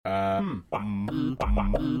Like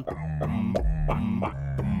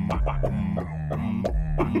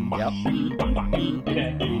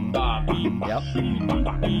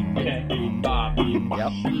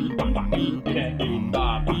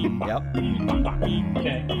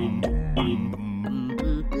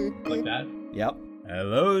that? Yep.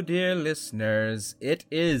 Hello, dear listeners. It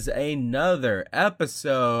is another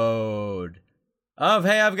episode of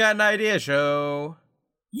Hey, I've Got an Idea show.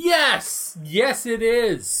 Yes! Yes, it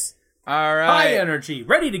is. All right. High energy,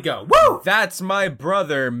 ready to go. Woo! That's my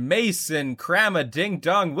brother, Mason Crama Ding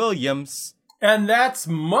Dong Williams. And that's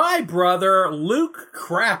my brother, Luke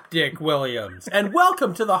Crapdick Williams. And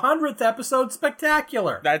welcome to the 100th episode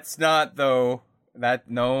spectacular. That's not, though.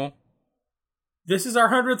 No. This is our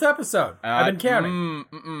 100th episode. I've been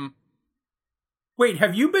counting. Wait,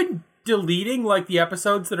 have you been deleting, like, the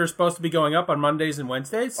episodes that are supposed to be going up on Mondays and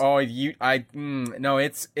Wednesdays? Oh, no,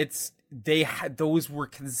 those were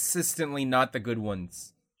consistently not the good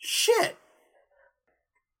ones. Shit.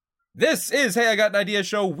 This is Hey, I Got an Idea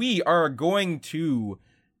show. We are going to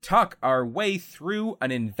talk our way through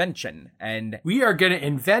an invention, and we are going to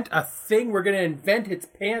invent a thing. We're going to invent its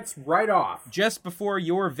pants right off. Just before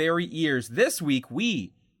your very ears, this week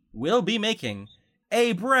we will be making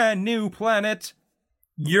a brand new planet.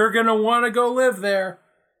 You're going to want to go live there.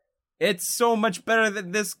 It's so much better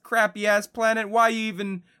than this crappy ass planet. Why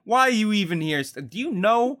are you even here? Do you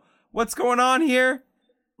know what's going on here?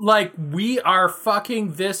 Like, we are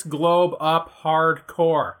fucking this globe up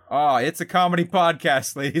hardcore. Oh, it's a comedy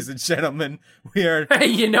podcast, ladies and gentlemen. We are... Hey,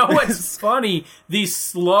 you know what's funny? The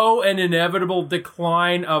slow and inevitable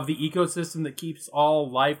decline of the ecosystem that keeps all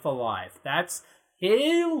life alive. That's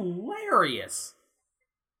hilarious.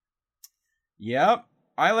 Yep.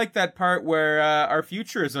 I like that part where our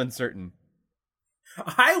future is uncertain.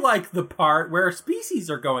 I like the part where species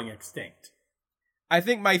are going extinct. I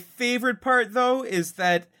think my favorite part, though, is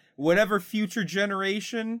that whatever future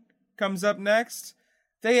generation comes up next,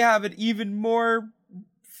 they have it even more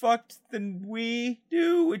fucked than we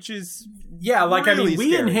do, which is like, really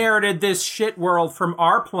we scary. inherited this shit world from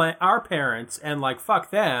our parents, and, like, fuck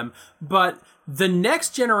them, but the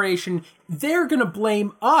next generation, they're gonna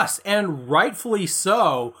blame us, and rightfully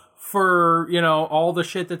so, for, all the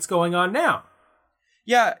shit that's going on now.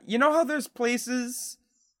 Yeah, you know how there's places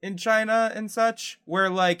in China and such where,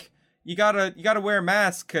 like, you gotta wear a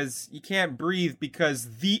mask because you can't breathe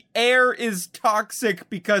because the air is toxic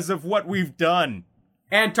because of what we've done.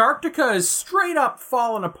 Antarctica is straight up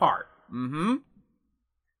falling apart.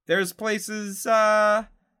 There's places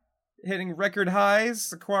hitting record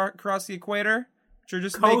highs across the equator, which are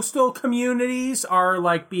just coastal communities are,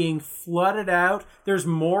 like, being flooded out. There's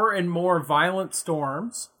more and more violent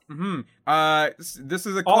storms. This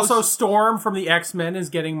is also Storm from the X-Men is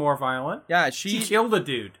getting more violent. Yeah, she killed a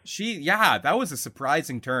dude. That was a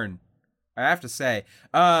surprising turn, I have to say.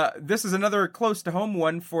 This is another close to home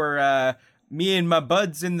one for me and my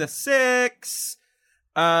buds in the six.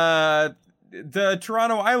 The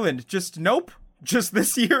Toronto Island, just nope. Just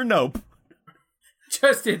this year, nope.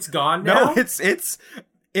 Just it's gone now? No,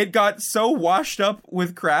 it got so washed up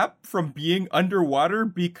with crap from being underwater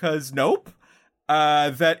because nope.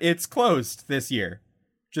 That it's closed this year.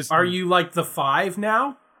 Are you like the 5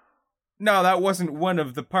 now? No, that wasn't one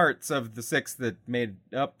of the parts of the 6 that made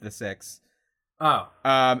up the 6. Oh.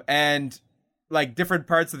 And like different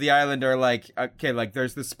parts of the island are like, okay, like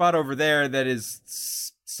there's this spot over there that is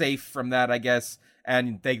safe from that, I guess,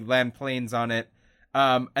 and they land planes on it.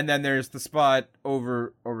 And then there's the spot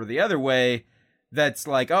over the other way that's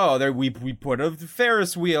like, oh, there we put a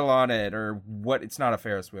Ferris wheel on it, or what? It's not a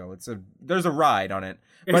Ferris wheel. There's a ride on it.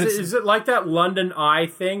 But is it like that London Eye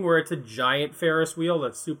thing where it's a giant Ferris wheel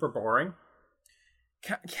that's super boring?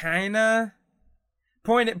 Kinda.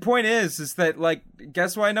 Point is that, like,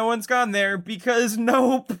 guess why no one's gone there? Because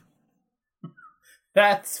nope.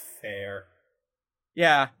 That's fair.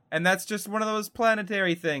 Yeah, and that's just one of those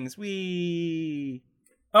planetary things.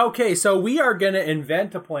 Okay, so we are going to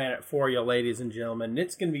invent a planet for you, ladies and gentlemen.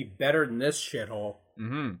 It's going to be better than this shithole.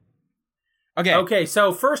 Okay,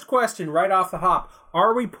 so first question right off the hop.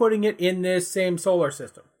 Are we putting it in this same solar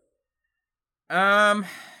system? I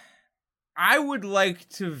would like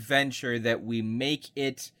to venture that we make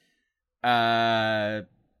it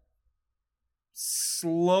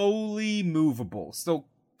slowly movable. So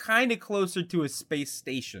kind of closer to a space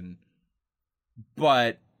station,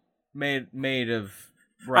 but made of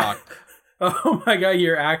rock. Oh my god,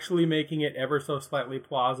 you're actually making it ever so slightly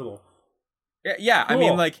plausible. Yeah, cool. I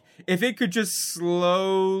mean, like, if it could just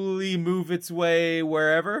slowly move its way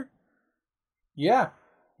wherever. Yeah.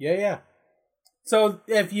 So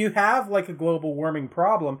if you have, like, a global warming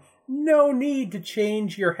problem, no need to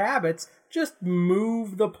change your habits. Just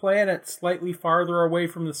move the planet slightly farther away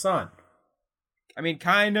from the sun. I mean,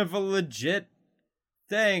 kind of a legit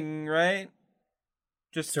thing, right?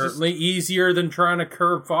 Certainly easier than trying to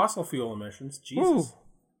curb fossil fuel emissions. Jesus. Ooh.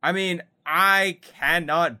 I mean, I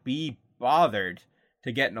cannot be bothered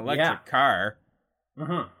to get an electric car.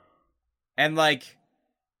 Mm-hmm. And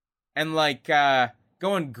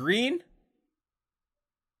going green?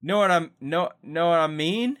 Know what I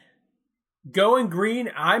mean? Going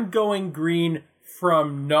green? I'm going green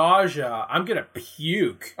from nausea. I'm gonna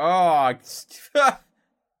puke. Oh,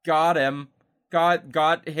 got him.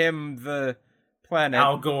 Got him the planet.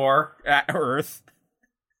 Al Gore. Earth.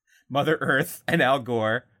 Mother Earth and Al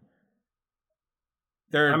Gore.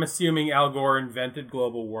 I'm assuming Al Gore invented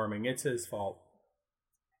global warming. It's his fault.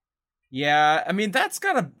 Yeah, I mean, that's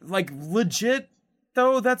gotta, legit,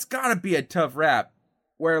 though, that's gotta be a tough rap.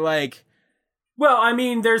 Where, Well, I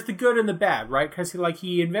mean, there's the good and the bad, right? Because,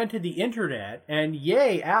 he invented the internet, and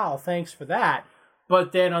yay, Al, thanks for that.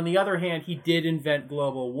 But then, on the other hand, he did invent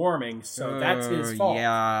global warming, so that's his fault.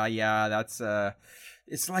 Yeah, that's,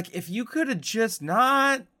 it's like, if you could have just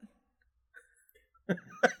not...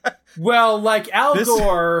 Well, Al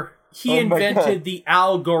Gore, he invented the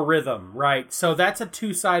algorithm, right? So that's a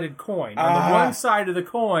two-sided coin. On the one side of the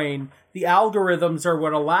coin, the algorithms are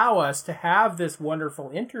what allow us to have this wonderful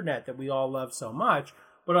internet that we all love so much.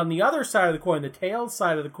 But on the other side of the coin, the tail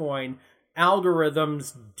side of the coin,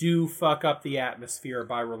 algorithms do fuck up the atmosphere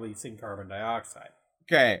by releasing carbon dioxide.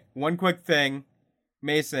 Okay, one quick thing.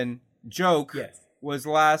 Mason, joke was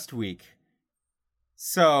last week.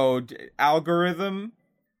 So, algorithm...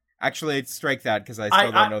 Actually, strike that because I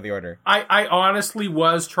still don't know the order. I honestly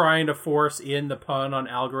was trying to force in the pun on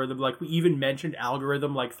algorithm. We even mentioned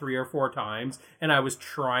algorithm 3 or 4 times, and I was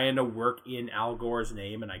trying to work in Al Gore's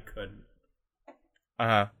name, and I couldn't.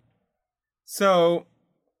 Uh-huh. So,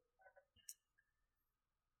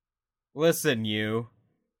 listen, you.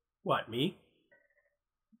 What, me?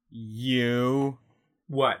 You.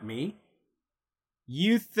 What, me?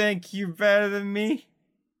 You think you're better than me?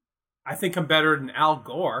 I think I'm better than Al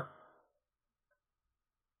Gore.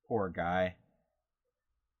 Poor guy.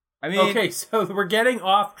 I mean... Okay, so we're getting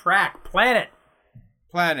off track. Planet.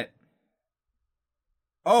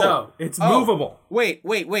 Oh. So, it's movable. Wait.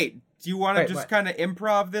 Do you want to just kind of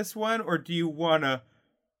improv this one, or do you want to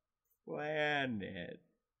plan it?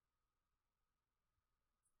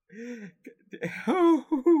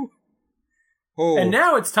 And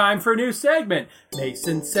now it's time for a new segment.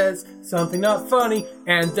 Mason says something not funny,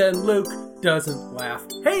 and then Luke doesn't laugh.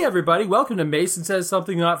 Hey everybody, welcome to Mason Says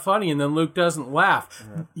Something Not Funny, and then Luke doesn't laugh.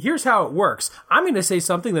 Here's how it works. I'm going to say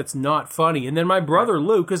something that's not funny, and then my brother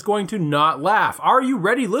Luke is going to not laugh. Are you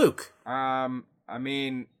ready, Luke? I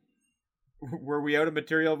mean, were we out of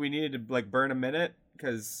material we needed to, burn a minute?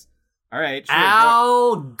 Because, alright, sure.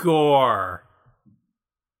 Al Gore.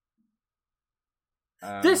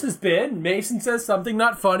 This has been Mason Says Something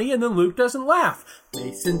Not Funny, and then Luke doesn't laugh.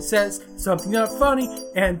 Mason says something not funny,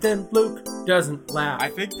 and then Luke doesn't laugh. I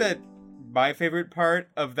think that my favorite part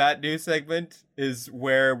of that new segment is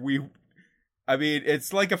where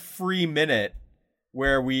it's like a free minute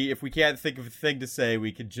where if we can't think of a thing to say,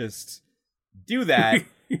 we could just do that.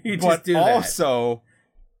 But also,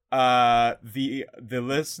 the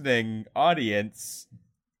listening audience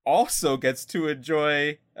also gets to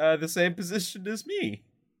enjoy the same position as me.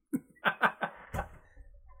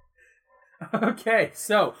 Okay,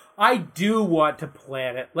 so I do want to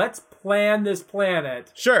plan it. Let's plan this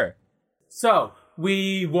planet. Sure. So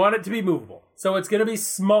we want it to be movable. So it's going to be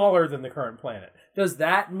smaller than the current planet. Does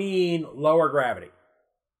that mean lower gravity?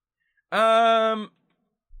 Well,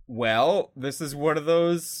 this is one of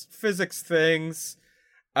those physics things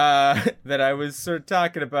that I was sort of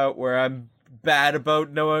talking about where I'm bad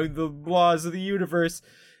about knowing the laws of the universe.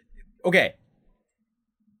 Okay.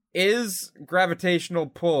 Is gravitational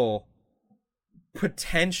pull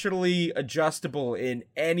potentially adjustable in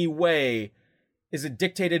any way? Is it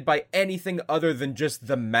dictated by anything other than just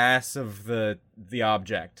the mass of the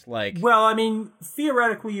object? Well, I mean,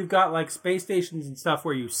 theoretically you've got space stations and stuff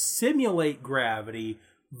where you simulate gravity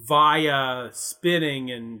via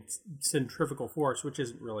spinning and centrifugal force, which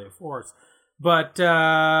isn't really a force. But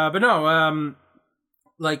no,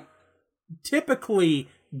 typically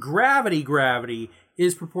gravity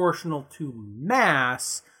is proportional to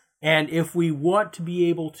mass, and if we want to be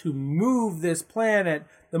able to move this planet,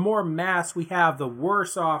 the more mass we have, the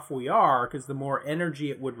worse off we are, because the more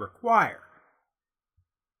energy it would require.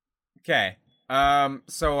 Okay.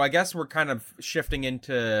 So I guess we're kind of shifting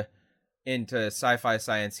into sci-fi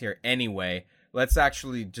science here anyway. Let's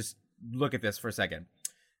actually just look at this for a second.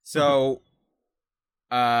 So,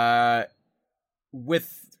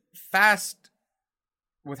 with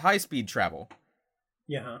high-speed travel,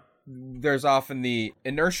 Yeah. there's often the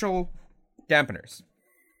inertial dampeners.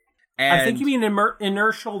 And I think you mean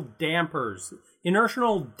inertial dampers.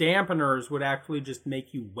 Inertial dampeners would actually just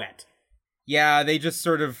make you wet. yeah, they just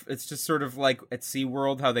sort of, it's just sort of like at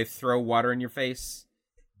SeaWorld, how they throw water in your face.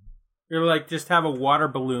 You're like, just have a water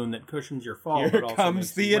balloon that cushions your fall. Here but also comes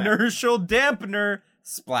makes the you wet. inertial dampener.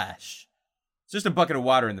 Splash. It's just a bucket of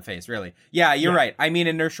water in the face, really. Yeah, you're right. I mean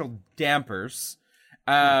inertial dampers.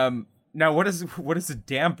 Now, what is a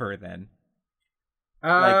damper then?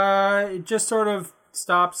 It just sort of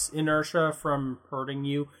stops inertia from hurting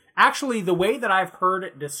you. Actually, the way that I've heard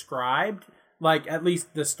it described, like at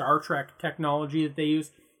least the Star Trek technology that they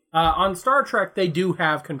use, on Star Trek they do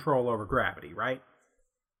have control over gravity, right?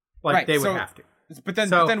 Like Right, they would so- have to. But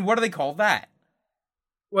then what do they call that?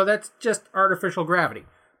 Well, that's just artificial gravity.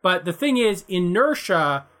 But the thing is,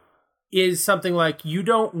 inertia is something like you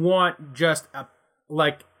don't want just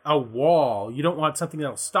a wall. You don't want something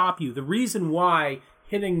that'll stop you. The reason why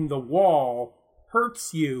hitting the wall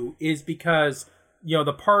hurts you is because,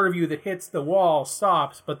 the part of you that hits the wall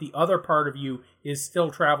stops, but the other part of you is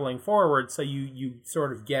still traveling forward, so you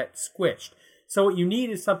sort of get squished. So what you need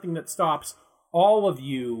is something that stops all of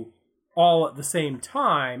you all at the same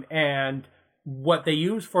time, and what they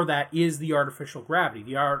use for that is the artificial gravity.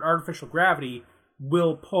 The artificial gravity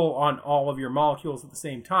will pull on all of your molecules at the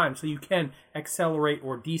same time, so you can accelerate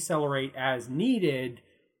or decelerate as needed,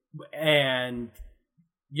 and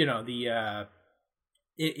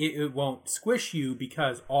it won't squish you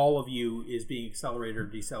because all of you is being accelerated or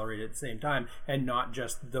decelerated at the same time, and not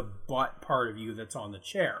just the butt part of you that's on the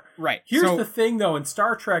chair. Right. Here's the thing, though, in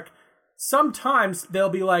Star Trek, sometimes they'll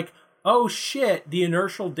be like, oh shit, the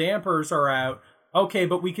inertial dampers are out. Okay,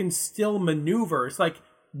 but we can still maneuver. It's like,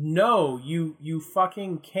 no, you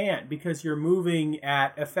fucking can't, because you're moving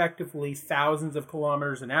at effectively thousands of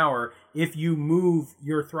kilometers an hour. If you move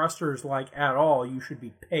your thrusters at all, you should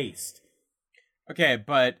be paced. Okay,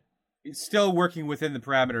 but it's still working within the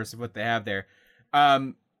parameters of what they have there.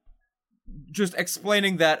 Just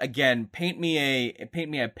explaining that again, paint me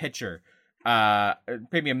a picture,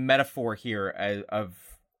 paint me a metaphor here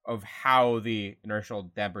of how the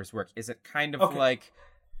inertial dampers work. Is it kind of like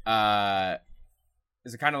a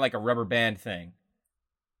rubber band thing?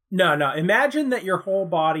 No. Imagine that your whole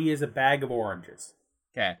body is a bag of oranges.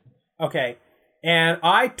 Okay. And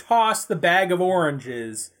I toss the bag of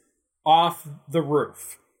oranges off the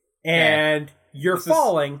roof. And you're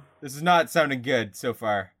falling. This is not sounding good so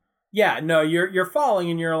far. Yeah, no, you're falling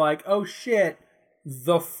and you're like, oh shit,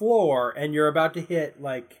 the floor, and you're about to hit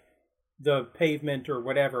the pavement or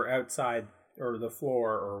whatever outside, or the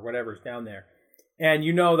floor or whatever's down there. And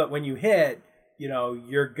you know that when you hit,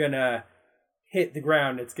 you're gonna hit the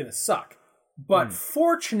ground, it's gonna suck. But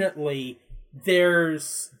fortunately,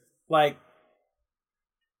 there's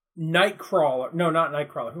Nightcrawler. No, not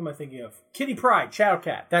Nightcrawler. Who am I thinking of? Kitty Pryde,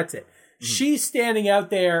 Shadowcat. That's it. Mm-hmm. She's standing out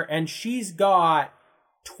there and she's got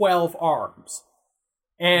 12 arms.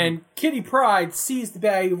 And Kitty Pryde sees the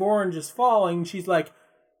bag of oranges falling. She's like,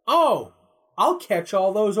 oh, I'll catch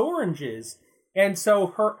all those oranges. And so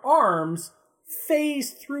her arms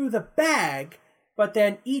phase through the bag, but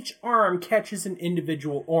then each arm catches an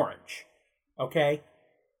individual orange. Okay?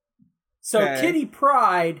 So Kitty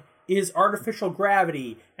Pryde is artificial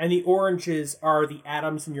gravity, and the oranges are the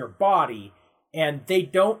atoms in your body, and they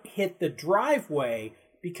don't hit the driveway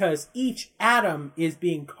because each atom is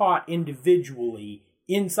being caught individually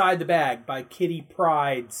inside the bag by Kitty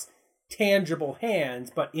Pryde's tangible hands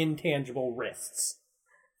but intangible wrists.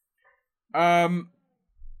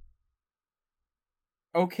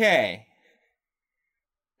 Okay.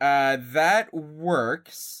 That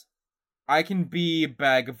works. I can be a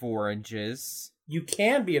bag of oranges. You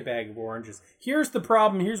can be a bag of oranges. Here's the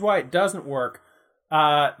problem. Here's why it doesn't work.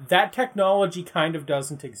 That technology kind of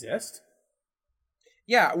doesn't exist.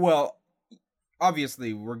 Yeah, well,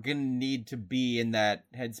 obviously, we're going to need to be in that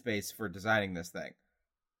headspace for designing this thing.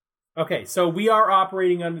 Okay, so we are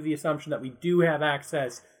operating under the assumption that we do have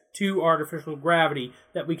access to artificial gravity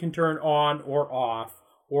that we can turn on or off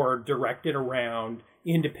or direct it around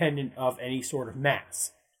independent of any sort of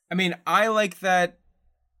mass. I mean, I like that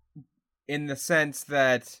in the sense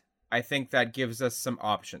that I think that gives us some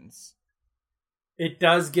options. It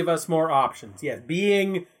does give us more options. Yes,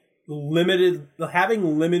 having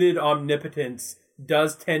limited omnipotence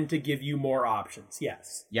does tend to give you more options.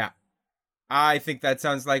 Yes. Yeah. I think that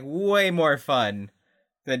sounds like way more fun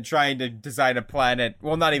than trying to design a planet.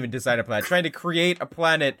 Well, not even design a planet. Trying to create a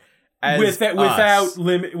planet as us.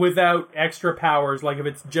 without extra powers, like if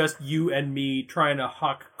it's just you and me trying to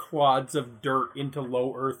huck clods of dirt into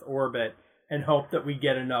low Earth orbit and hope that we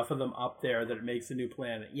get enough of them up there that it makes a new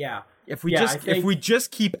planet. Yeah. If we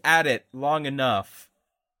just keep at it long enough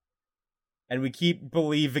and we keep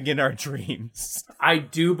believing in our dreams. I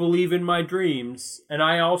do believe in my dreams, and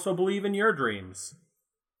I also believe in your dreams.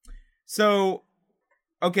 So,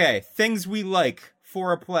 okay, things we like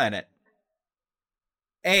for a planet.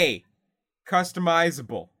 A,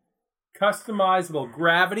 customizable. Customizable.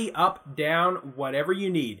 Gravity, up, down, whatever you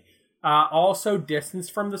need. Also, distance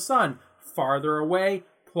from the sun. Farther away,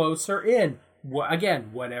 closer in. Again,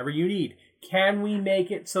 whatever you need. Can we make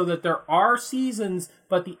it so that there are seasons,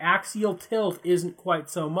 but the axial tilt isn't quite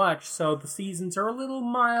so much, so the seasons are a little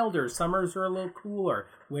milder, summers are a little cooler,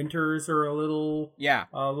 winters are a little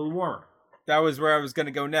warmer. That was where I was going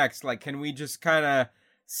to go next. Like, can we just kind of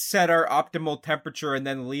set our optimal temperature and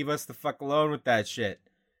then leave us the fuck alone with that shit?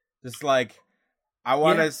 Just like, I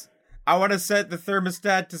want to set the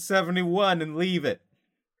thermostat to 71 and leave it.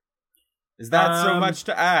 Is that so much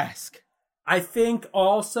to ask? I think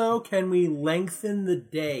also, can we lengthen the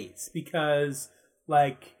days? Because,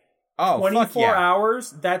 like, 24 hours,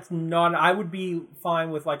 that's not... I would be fine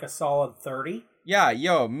with, like, a solid 30. Yeah,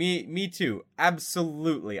 me too.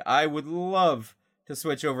 Absolutely. I would love to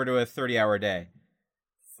switch over to a 30-hour day.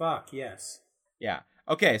 Fuck, yes. Yeah.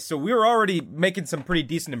 Okay, so we were already making some pretty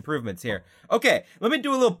decent improvements here. Okay, let me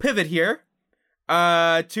do a little pivot here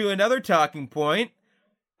to another talking point.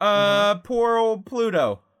 Poor old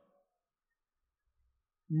Pluto.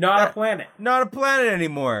 Not a planet. Not a planet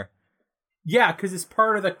anymore. Yeah, because it's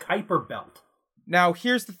part of the Kuiper Belt. Now,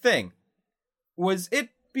 here's the thing. Was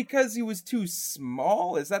it because he was too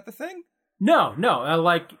small? Is that the thing? No.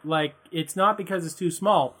 Like it's not because it's too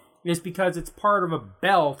small. It's because it's part of a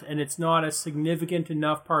belt, and it's not a significant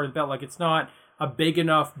enough part of the belt. Like, it's not a big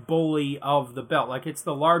enough bully of the belt. Like, it's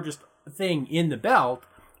the largest thing in the belt,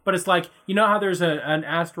 but it's like, you know how there's an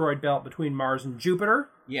asteroid belt between Mars and Jupiter?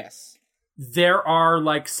 Yes. There are,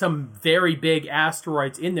 like, some very big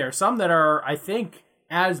asteroids in there. Some that are, I think,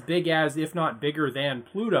 as big as, if not bigger than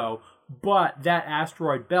Pluto. But that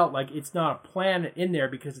asteroid belt, like, it's not a planet in there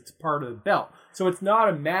because it's part of the belt. So it's not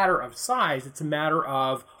a matter of size. It's a matter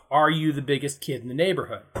of, are you the biggest kid in the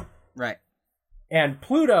neighborhood? Right. And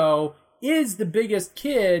Pluto is the biggest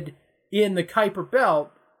kid in the Kuiper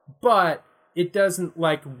Belt, but it doesn't,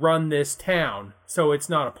 like, run this town. So it's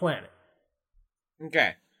not a planet.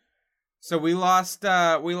 Okay. So we lost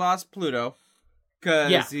Pluto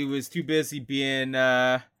because he was too busy being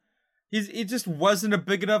he just wasn't a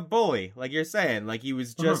big enough bully, like you're saying. Like, he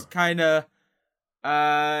was just kind of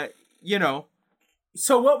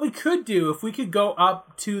So what we could do, if we could go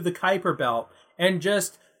up to the Kuiper Belt and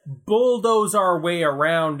just bulldoze our way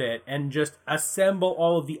around it and just assemble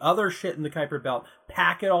all of the other shit in the Kuiper Belt,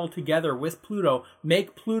 pack it all together with Pluto,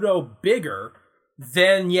 make Pluto bigger,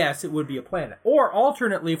 then yes, it would be a planet. Or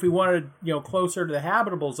alternately, if we wanted, closer to the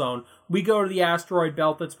habitable zone, we go to the asteroid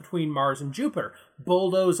belt that's between Mars and Jupiter,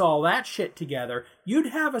 bulldoze all that shit together. You'd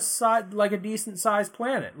have a decent sized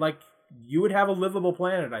planet. Like, you would have a livable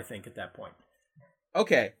planet, I think, at that point.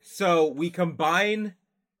 Okay, so we combine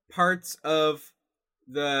parts of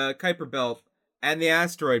the Kuiper Belt and the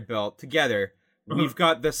asteroid belt together. We've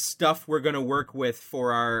got the stuff we're going to work with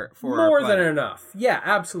for our more than enough. Yeah,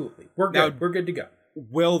 absolutely. We're good. We're good to go.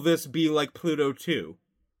 Will this be like Pluto 2?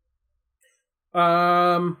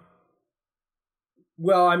 Well,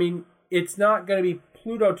 I mean, it's not going to be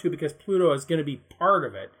Pluto 2 because Pluto is going to be part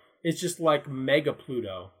of it. It's just like Mega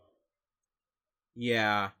Pluto.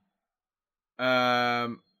 Yeah.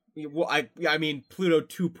 Well, I mean, Pluto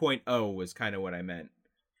 2.0 was kind of what I meant.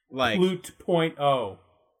 Like Plute.0.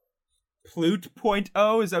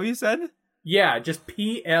 Plute.0, is that what you said? Yeah, just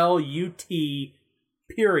PLUT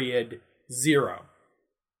period 0.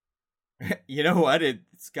 You know what?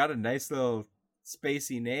 It's got a nice little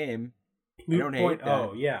spacey name. Plute. I don't hate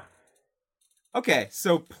that. Yeah. Okay,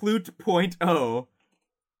 so Plute.0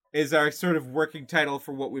 is our sort of working title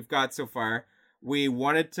for what we've got so far. We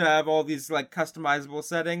wanted to have all these, like, customizable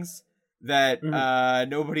settings that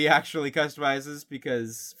nobody actually customizes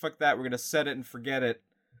because fuck that, we're gonna set it and forget it.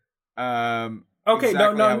 Okay,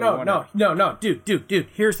 no, dude,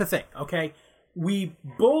 here's the thing, okay? We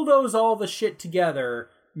bulldoze all the shit together,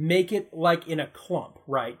 make it like in a clump,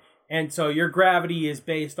 right? And so your gravity is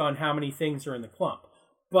based on how many things are in the clump.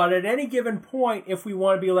 But at any given point, if we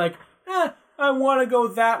want to be like, I want to go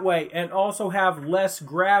that way and also have less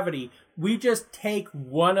gravity, we just take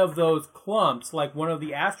one of those clumps, like one of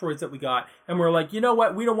the asteroids that we got, and we're like, you know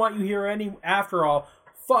what? We don't want you here after all.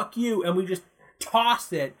 Fuck you. And we just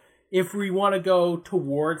toss it If we want to go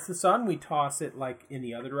towards the sun, we toss it like in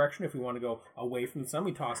the other direction. If we want to go away from the sun,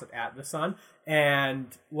 we toss it at the sun.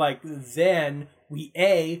 And like then we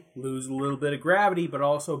A, lose a little bit of gravity, but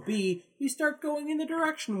also B, we start going in the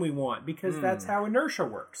direction we want because that's how inertia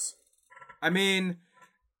works. I mean,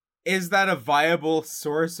 is that a viable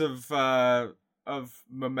source of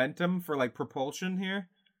momentum for like propulsion here?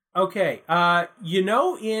 Okay,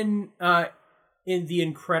 in The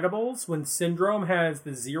Incredibles, when Syndrome has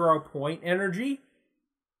the 0 point energy,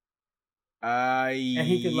 and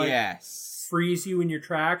he can yes, freeze you in your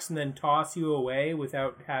tracks and then toss you away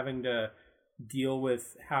without having to deal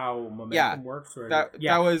with how momentum works. Or that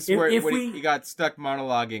was he got stuck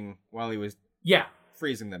monologuing while he was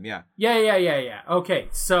freezing them. Yeah. Okay,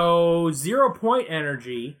 so 0 point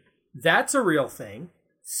energy, that's a real thing.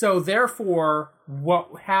 So therefore,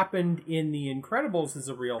 what happened in The Incredibles is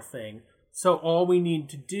a real thing. So all we need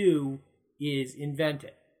to do is invent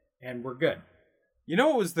it, and we're good. You know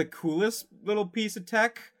what was the coolest little piece of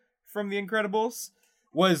tech from The Incredibles?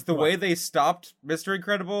 Was the way they stopped Mr.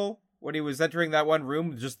 Incredible when he was entering that one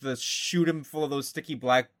room, just to shoot him full of those sticky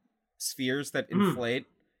black spheres that inflate.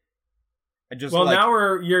 And just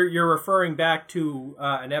now you're referring back to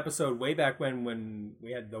an episode way back when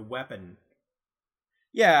we had the weapon.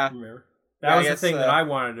 Yeah. Remember? That was the thing that I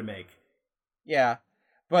wanted to make. Yeah.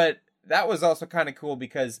 But that was also kind of cool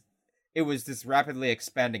because it was this rapidly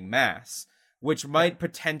expanding mass, which might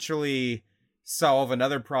potentially solve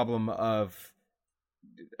another problem of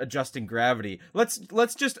adjusting gravity. Let's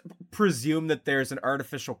just presume that there's an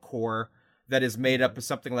artificial core that is made up of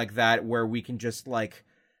something like that, where we can just like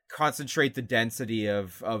concentrate the density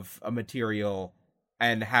of a material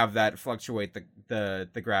and have that fluctuate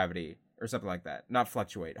the gravity or something like that. Not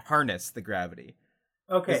fluctuate, harness the gravity.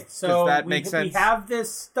 Okay, does that make sense? We have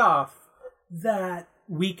this stuff that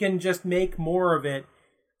we can just make more of it,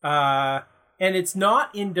 and it's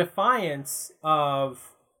not in defiance of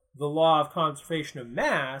the law of conservation of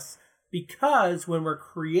mass, because when we're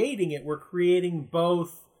creating it, we're creating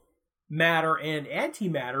both matter and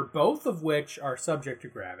antimatter, both of which are subject to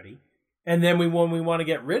gravity. And then when we want to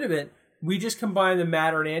get rid of it, we just combine the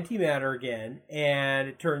matter and antimatter again, and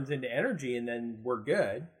it turns into energy, and then we're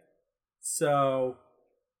good. So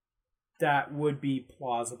that would be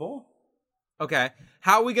plausible. Okay.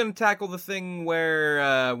 How are we going to tackle the thing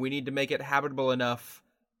where we need to make it habitable enough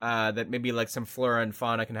that maybe like some flora and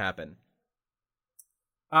fauna can happen?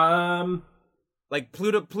 Like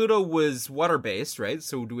Pluto was water-based, right?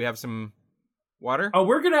 So do we have some water? Oh,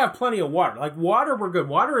 we're going to have plenty of water. Like water, we're good.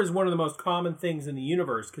 Water is one of the most common things in the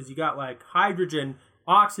universe because you got like hydrogen,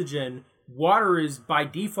 oxygen. Water is by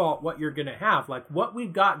default what you're going to have. Like what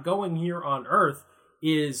we've got going here on Earth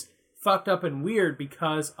is fucked up and weird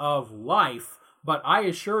because of life, but I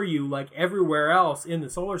assure you, like everywhere else in the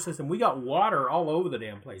solar system, we got water all over the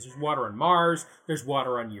damn place. There's water on Mars, there's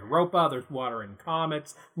water on Europa, there's water in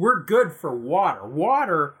comets. We're good for water.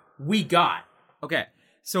 Water, we got. Okay,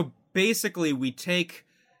 so basically we take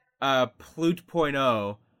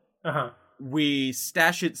Plute.0, we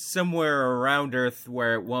stash it somewhere around Earth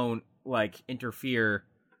where it won't, like, interfere.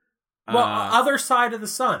 Well, other side of the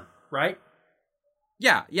sun, right?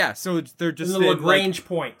 Yeah. So they're just the Lagrange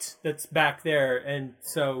point that's back there, and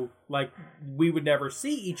so like we would never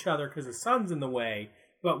see each other because the sun's in the way,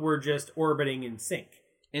 but we're just orbiting in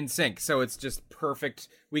sync. So it's just perfect.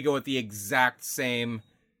 We go at the exact same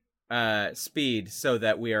speed, so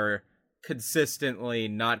that we are consistently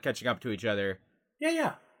not catching up to each other.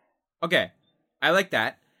 Yeah. Okay, I like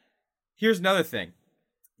that. Here's another thing.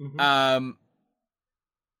 Mm-hmm.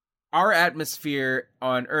 Our atmosphere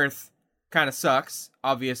on Earth kind of sucks.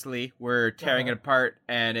 Obviously, we're tearing it apart,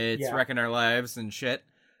 and it's wrecking our lives and shit.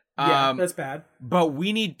 Yeah, that's bad. But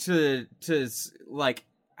we need to like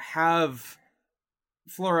have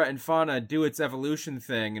flora and fauna do its evolution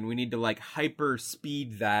thing, and we need to like hyper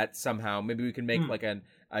speed that somehow. Maybe we can make like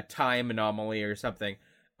a time anomaly or something.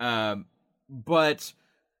 But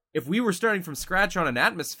if we were starting from scratch on an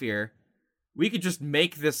atmosphere, we could just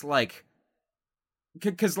make this like.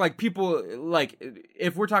 Because, like, people, like,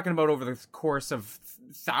 if we're talking about over the course of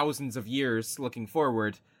thousands of years looking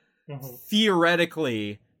forward,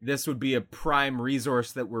 theoretically, this would be a prime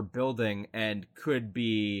resource that we're building and could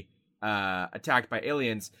be attacked by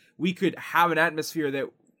aliens. We could have an atmosphere that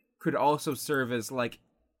could also serve as, like,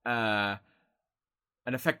 an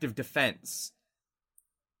effective defense.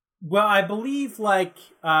 Well, I believe, like,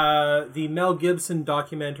 the Mel Gibson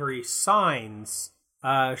documentary Signs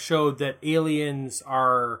showed that aliens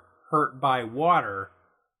are hurt by water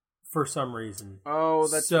for some reason. Oh,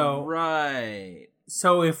 that's right.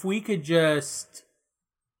 So if we could just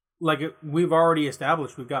we've already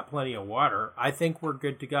established we've got plenty of water. I think we're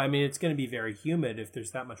good to go. I mean, it's going to be very humid if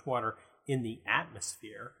there's that much water in the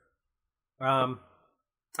atmosphere. I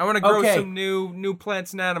want to grow some new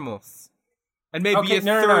plants and animals. And maybe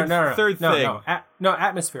third thing. No,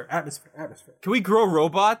 atmosphere. Can we grow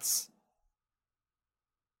robots?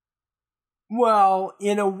 Well,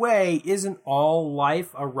 in a way, isn't all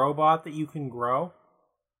life a robot that you can grow?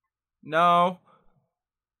 No.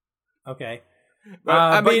 Okay.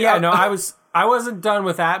 I wasn't done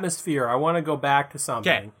with atmosphere. I want to go back to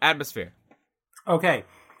something. Okay, atmosphere. Okay.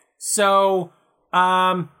 So,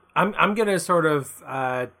 I'm going to sort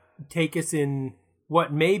of take us in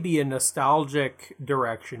what may be a nostalgic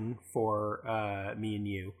direction for me and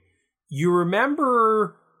you. You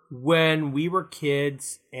remember when we were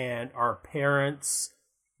kids and our parents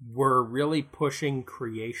were really pushing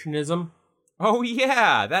creationism? Oh,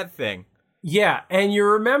 yeah, that thing. Yeah, and you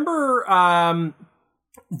remember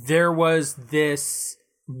there was this,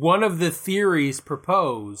 one of the theories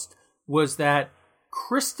proposed was that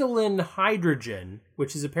crystalline hydrogen,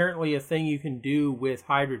 which is apparently a thing you can do with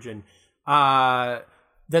hydrogen, that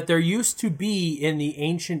there used to be in the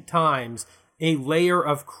ancient times a layer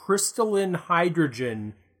of crystalline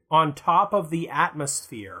hydrogen on top of the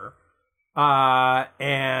atmosphere,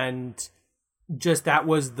 and just that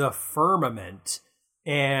was the firmament,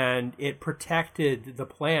 and it protected the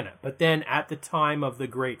planet. But then at the time of the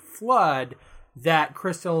Great Flood, that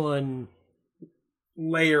crystalline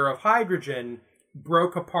layer of hydrogen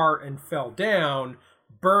broke apart and fell down,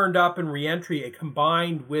 burned up in reentry. It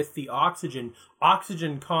combined with the oxygen.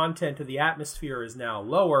 Oxygen content of the atmosphere is now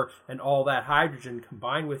lower, and all that hydrogen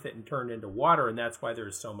combined with it and turned into water, and that's why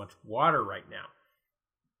there's so much water right now.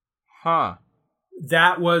 Huh.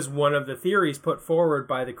 That was one of the theories put forward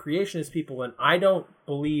by the creationist people, and I don't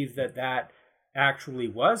believe that that actually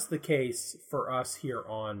was the case for us here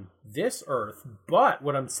on this Earth. But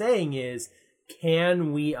what I'm saying is,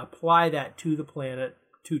 can we apply that to the planet,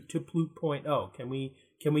 to 2.0? Can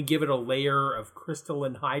we give it a layer of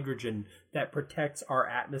crystalline hydrogen that protects our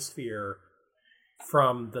atmosphere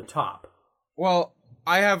from the top? Well,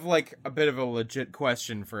 I have like a bit of a legit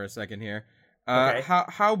question for a second here. Okay.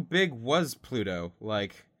 How big was Pluto?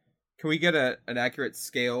 Like, can we get an accurate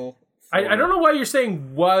scale? I don't know why you're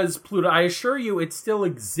saying was Pluto. I assure you it still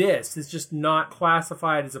exists. It's just not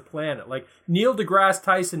classified as a planet. Like, Neil deGrasse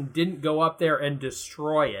Tyson didn't go up there and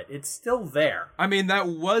destroy it. It's still there. I mean, that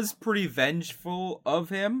was pretty vengeful of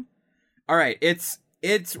him. All right, its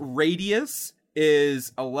radius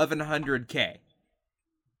is 1100K.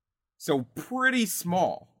 So pretty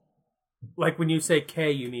small. Like, when you say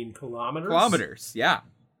K, you mean kilometers? Kilometers, yeah.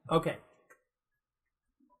 Okay.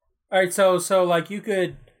 All right, so like you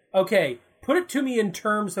could... Okay, put it to me in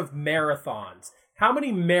terms of marathons. How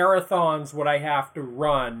many marathons would I have to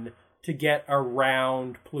run to get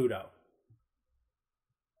around Pluto?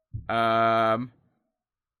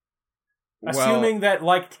 Assuming that,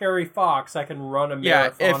 like Terry Fox, I can run a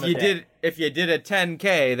marathon. Yeah, if you did a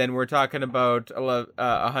 10K, then we're talking about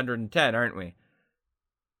 110, aren't we?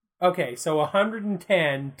 Okay, so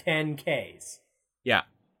 110 10Ks. Yeah.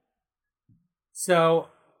 So,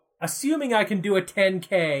 assuming I can do a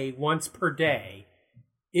 10K once per day,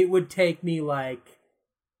 it would take me like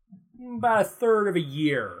about a third of a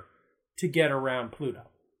year to get around Pluto.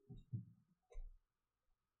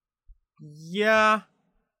 Yeah.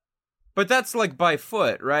 But that's like by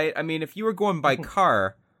foot, right? I mean, if you were going by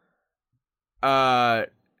car,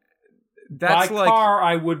 that's by like... car,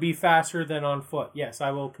 I would be faster than on foot. Yes,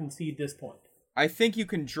 I will concede this point. I think you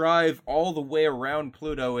can drive all the way around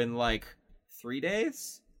Pluto in like 3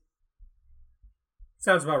 days?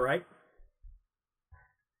 Sounds about right.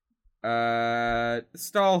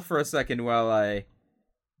 Stall for a second while I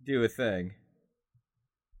do a thing.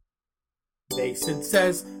 Mason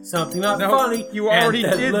says something not funny. You already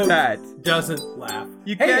did Luke that. Doesn't laugh.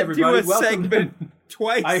 You can't do a segment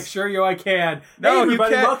twice. I assure you I can. No, hey everybody,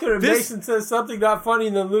 you can't. Welcome to Mason says something not funny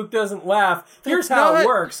and then Luke doesn't laugh. Here's how it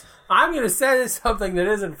works. I'm going to say something that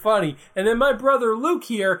isn't funny, and then my brother Luke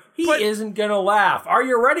here, he isn't going to laugh. Are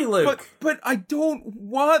you ready, Luke? But I don't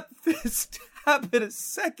want this to happen a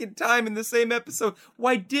second time in the same episode.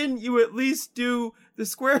 Why didn't you at least do the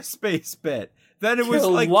Squarespace bit? Then it was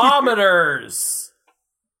like kilometers.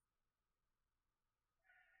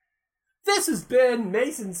 This has been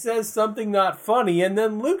Mason says something not funny, and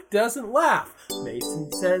then Luke doesn't laugh. Mason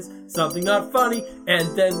says something not funny,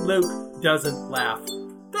 and then Luke doesn't laugh.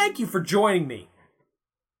 Thank you for joining me.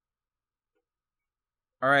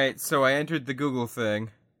 All right, so I entered the Google thing.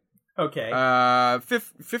 Okay.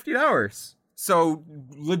 15 hours. So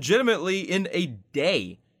legitimately in a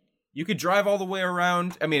day. You could drive all the way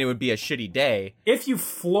around. I mean, it would be a shitty day. If you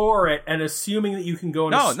floor it and assuming that you can go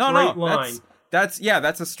in a straight line. That's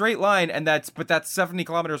a straight line, and that's 70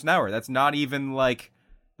 kilometers an hour. That's not even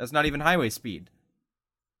highway speed.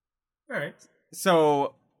 All right.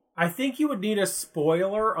 So I think you would need a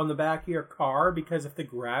spoiler on the back of your car, because if the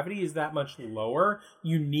gravity is that much lower,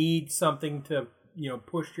 you need something to,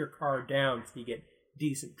 push your car down so you get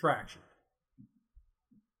decent traction.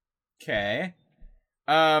 Okay.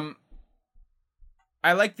 I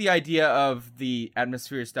like the idea of the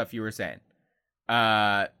atmosphere stuff you were saying.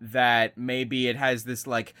 That maybe it has this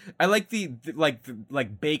I like the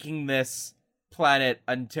baking this planet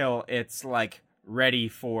until it's ready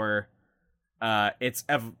for its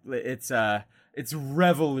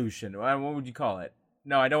revolution. What would you call it?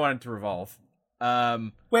 No, I don't want it to revolve.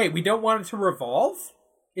 Wait, we don't want it to revolve?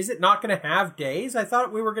 Is it not going to have days? I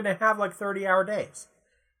thought we were going to have 30-hour days.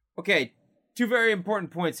 Okay, two very important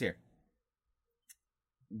points here.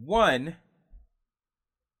 One,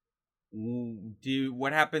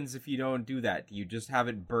 what happens if you don't do that? Do you just have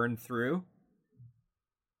it burn through?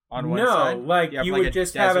 On one side? No, you would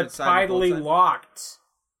just have a tidally locked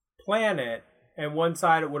planet, and one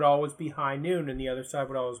side it would always be high noon, and the other side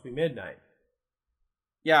would always be midnight.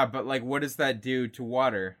 Yeah, but what does that do to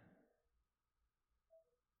water?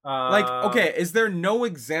 Okay, is there no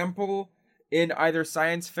example in either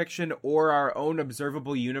science fiction or our own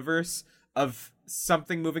observable universe of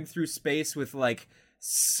something moving through space with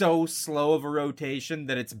so slow of a rotation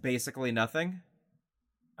that it's basically nothing?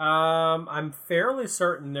 I'm fairly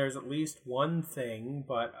certain there's at least one thing,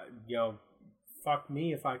 but fuck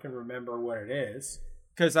me if I can remember what it is.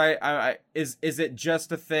 Because is it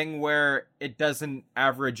just a thing where it doesn't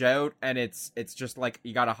average out and it's just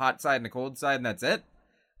you got a hot side and a cold side and that's it?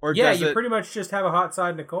 Or yeah, you pretty much just have a hot side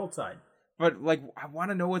and a cold side. But I want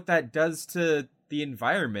to know what that does to the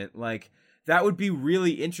environment. That would be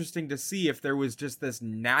really interesting to see if there was just this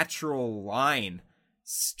natural line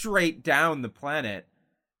straight down the planet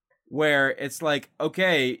where it's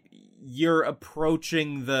okay, you're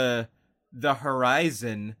approaching the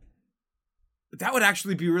horizon. That would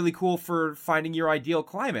actually be really cool for finding your ideal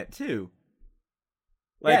climate too.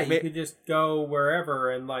 You could just go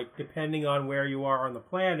wherever, and depending on where you are on the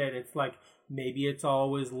planet, it's maybe it's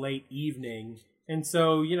always late evening, and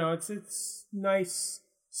so it's nice,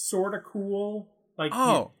 sort of cool.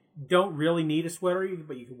 You don't really need a sweater,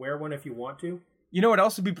 but you can wear one if you want to. You know what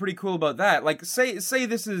else would be pretty cool about that? Say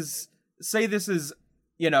this is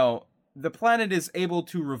the planet is able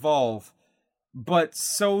to revolve, but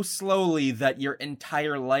so slowly that your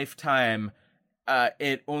entire lifetime,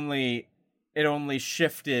 it only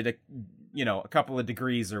shifted a couple of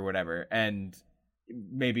degrees or whatever, and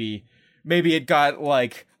maybe it got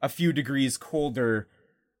a few degrees colder,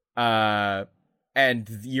 and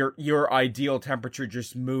your ideal temperature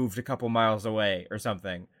just moved a couple miles away or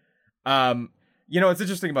something. What's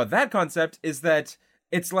interesting about that concept is that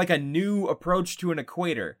it's a new approach to an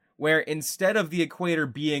equator, where instead of the equator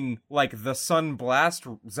being the sun blast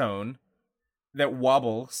zone that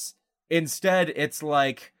wobbles, instead it's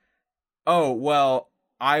oh, well,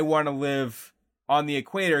 I want to live on the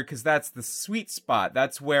equator because that's the sweet spot.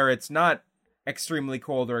 That's where it's not extremely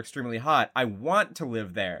cold or extremely hot. I want to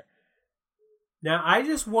live there. Now, I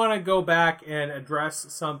just want to go back and address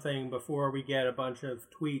something before we get a bunch of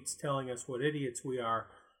tweets telling us what idiots we are.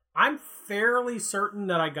 I'm fairly certain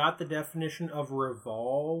that I got the definition of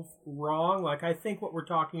revolve wrong. I think what we're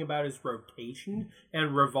talking about is rotation,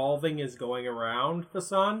 and revolving is going around the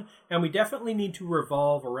sun. And we definitely need to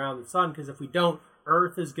revolve around the sun, because if we don't,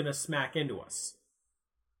 Earth is going to smack into us.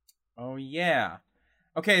 Oh, yeah.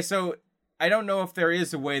 Okay, so I don't know if there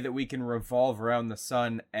is a way that we can revolve around the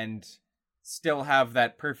sun and still have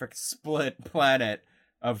that perfect split planet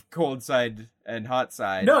of cold side and hot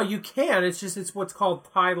side. No, you can. It's what's called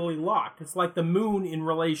tidally locked. It's like the moon in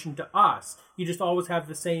relation to us. You just always have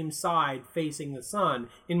the same side facing the sun,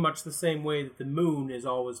 in much the same way that the moon is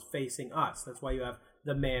always facing us. That's why you have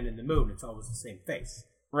the man in the moon. It's always the same face.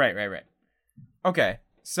 Right. Okay,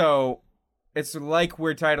 so it's like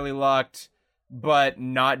we're tidally locked, but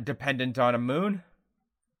not dependent on a moon?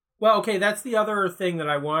 Well, okay, that's the other thing that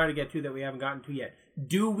I wanted to get to that we haven't gotten to yet.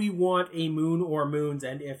 Do we want a moon or moons,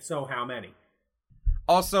 and if so, how many?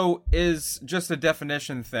 Also, is just a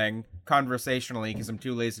definition thing, conversationally, because I'm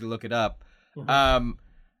too lazy to look it up. Mm-hmm.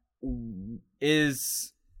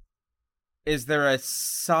 Is there a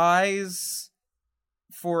size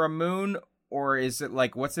for a moon, or is it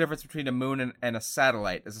what's the difference between a moon and a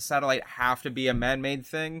satellite? Does a satellite have to be a man-made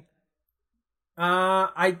thing?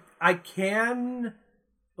 I can...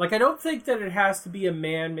 Like, I don't think that it has to be a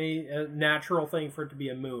man-made, a natural thing for it to be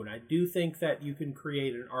a moon. I do think that you can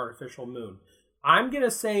create an artificial moon. I'm going to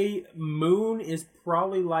say moon is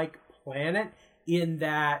probably like planet in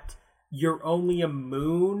that you're only a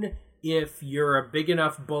moon if you're a big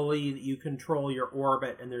enough bully that you control your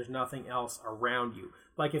orbit and there's nothing else around you.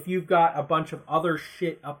 Like, if you've got a bunch of other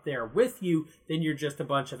shit up there with you, then you're just a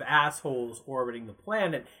bunch of assholes orbiting the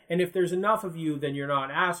planet. And if there's enough of you, then you're not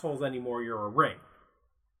assholes anymore, you're a ring.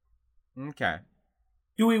 Okay.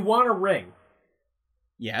 Do we want a ring?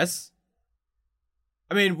 Yes.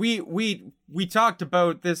 I mean, we talked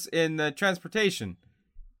about this in the transportation.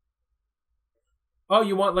 Oh,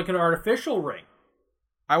 you want like an artificial ring?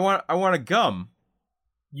 I want a gum.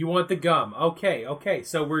 You want the gum. Okay.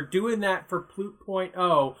 So we're doing that for Plute Point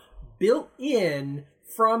O. Built in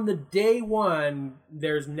from the day one,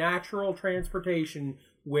 there's natural transportation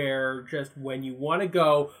where just when you want to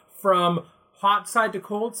go from hot side to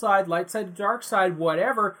cold side, light side to dark side,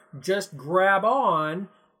 whatever, just grab on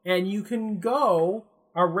and you can go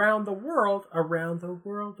around the world,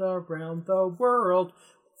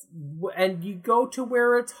 and you go to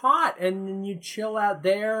where it's hot and then you chill out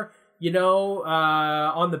there,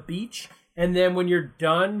 on the beach. And then when you're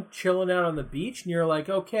done chilling out on the beach and you're like,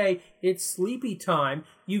 okay, it's sleepy time,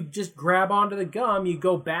 you just grab onto the gum, you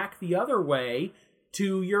go back the other way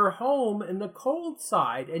to your home in the cold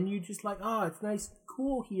side, and you just like, oh, it's nice and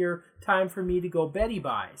cool here, time for me to go Betty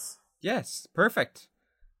Buys. Yes, perfect.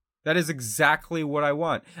 That is exactly what I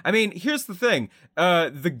want. I mean, here's the thing.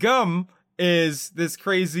 The gum is this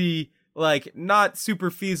crazy, like, not super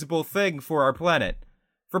feasible thing for our planet.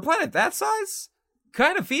 For a planet that size,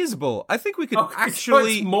 kind of feasible. I think we could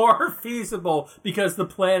actually... So it's more feasible because the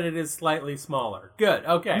planet is slightly smaller. Good,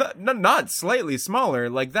 okay. Not slightly smaller.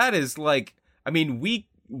 Like, that is, like... I mean, we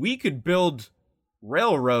could build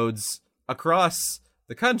railroads across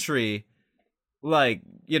the country, like,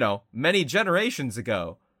 many generations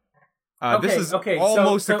ago. This is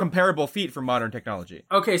almost a comparable feat for modern technology.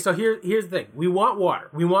 Okay, so here's the thing. We want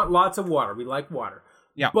water. We want lots of water. We like water.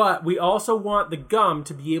 Yeah. But we also want the gum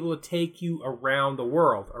to be able to take you around the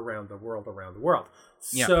world.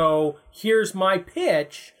 Yeah. So here's my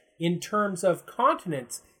pitch in terms of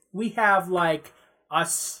continents. We have like a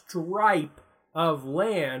stripe of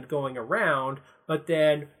land going around, but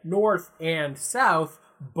then north and south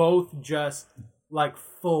both just like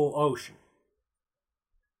full ocean.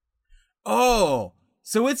 Oh,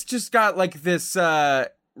 so it's just got like this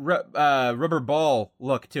rubber ball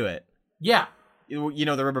look to it. Yeah.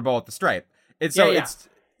 The rubber ball with the stripe. It's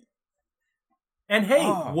And hey,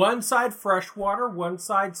 one side freshwater, one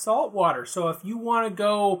side saltwater. So if you want to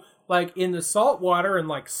go like in the saltwater and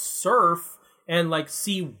like surf and like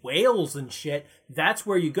see whales and shit, that's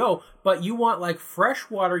where you go. But you want like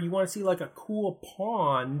freshwater, you want to see like a cool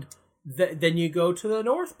pond, then you go to the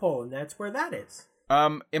North Pole, and that's where that is.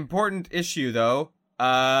 Important issue though.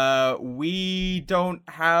 We don't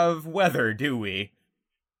have weather, do we?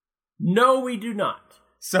 No, we do not.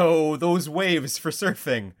 So those waves for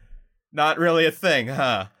surfing, not really a thing,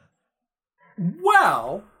 huh?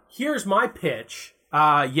 Well, here's my pitch.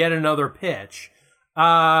 Yet another pitch.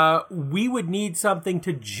 We would need something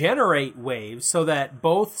to generate waves so that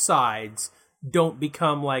both sides don't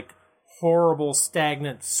become like horrible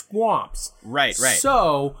stagnant swamps. Right.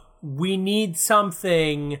 So we need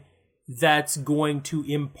something that's going to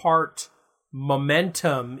impart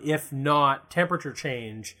momentum, if not temperature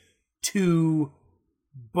change, to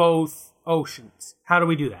both oceans. How do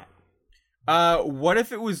we do that? What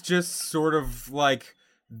if it was just sort of like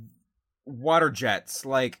water jets,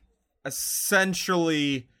 like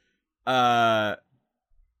essentially filtering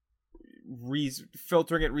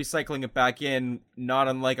it, recycling it back in, not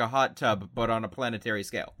unlike a hot tub, but on a planetary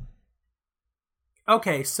scale?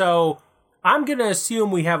 Okay, so I'm going to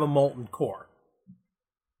assume we have a molten core.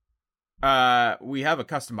 We have a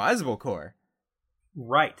customizable core.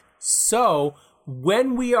 Right. So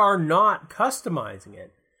when we are not customizing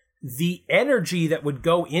it, the energy that would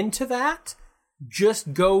go into that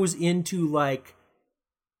just goes into like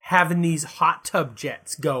having these hot tub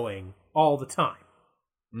jets going all the time.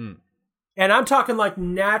 And I'm talking like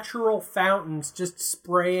natural fountains just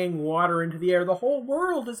spraying water into the air. The whole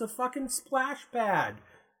world is a fucking splash pad.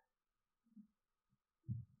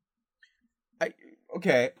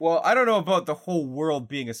 Okay, well, I don't know about the whole world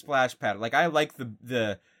being a splash pad. Like, I like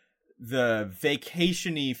the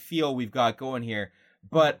vacation-y feel we've got going here,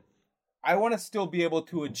 but I want to still be able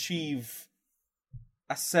to achieve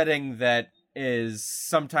a setting that is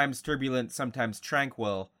sometimes turbulent, sometimes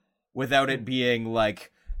tranquil, without it being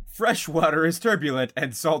like fresh water is turbulent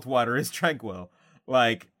and salt water is tranquil.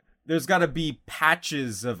 Like, there's got to be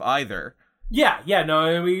patches of either. Yeah,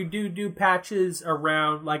 no, we do patches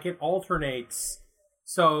around, like it alternates,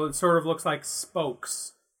 so it sort of looks like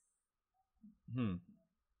spokes.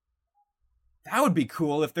 That would be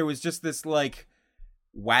cool if there was just this, like,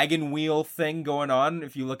 wagon wheel thing going on,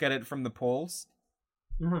 if you look at it from the poles.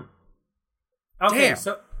 Mm-hmm. Okay, damn.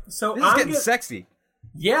 so this is getting sexy.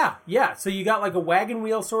 Yeah. So you got like a wagon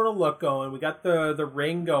wheel sort of look going. We got the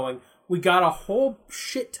ring going. We got a whole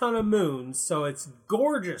shit ton of moons, so it's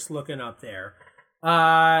gorgeous looking up there.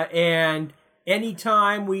 And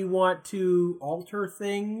anytime we want to alter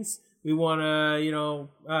things, we want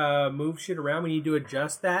to, move shit around, we need to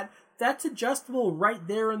adjust that. That's adjustable right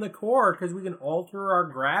there in the core because we can alter our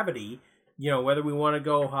gravity, whether we want to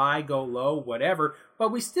go high, go low, whatever.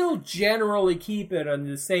 But we still generally keep it on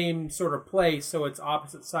the same sort of place so it's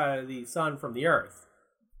opposite side of the sun from the Earth.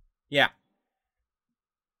 Yeah.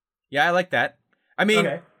 Yeah, I like that. I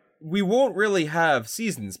mean, we won't really have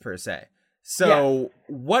seasons per se. So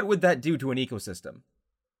what would that do to an ecosystem?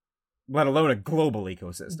 Let alone a global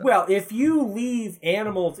ecosystem. Well, if you leave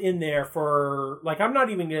animals in there for, like, I'm not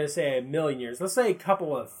even going to say 1,000,000 years. Let's say a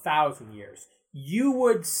couple of 1,000 years. You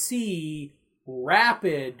would see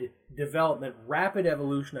rapid development, rapid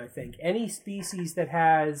evolution, I think. Any species that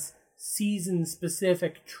has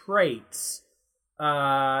season-specific traits,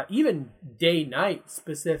 even day-night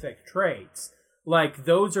specific traits, like,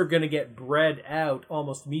 those are going to get bred out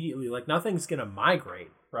almost immediately. Like, nothing's going to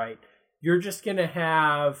migrate, right? You're just going to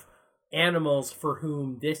have animals for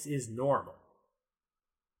whom this is normal.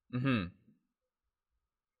 Mm-hmm.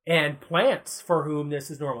 And plants for whom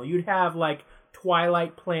this is normal. You'd have, like,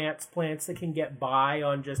 twilight plants that can get by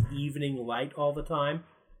on just evening light all the time.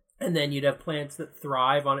 And then you'd have plants that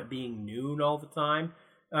thrive on it being noon all the time.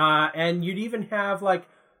 And you'd even have, like,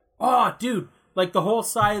 like the whole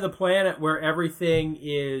side of the planet where everything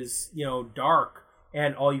is, dark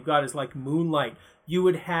and all you've got is, like, moonlight. You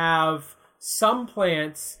would have some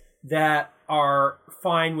plants that are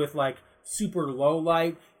fine with, like, super low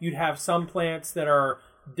light. You'd have some plants that are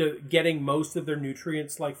getting most of their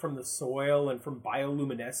nutrients, like, from the soil and from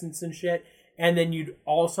bioluminescence and shit. And then you'd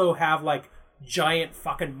also have, like, giant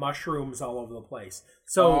fucking mushrooms all over the place.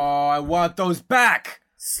 So, I want those back!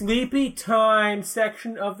 Sleepy time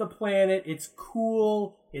section of the planet. It's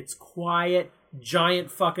cool. It's quiet.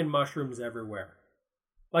 Giant fucking mushrooms everywhere.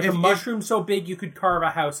 Like a mushroom so big you could carve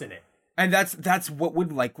a house in it. And that's what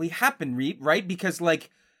would likely happen, right? Because,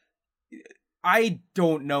 like, I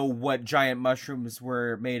don't know what giant mushrooms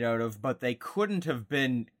were made out of, but they couldn't have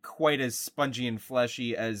been quite as spongy and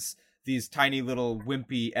fleshy as these tiny little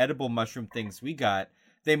wimpy edible mushroom things we got.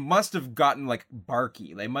 They must have gotten, like,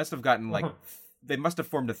 barky. They must have gotten, like, they must have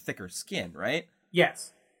formed a thicker skin, right?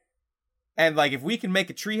 Yes. And, like, if we can make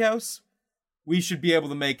a treehouse, we should be able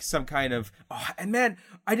to make some kind of... Oh, and man,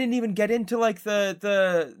 I didn't even get into, like,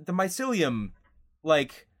 the mycelium,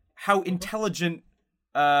 like, how intelligent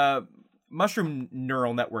mushroom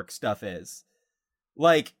neural network stuff is.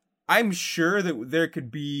 Like, I'm sure that there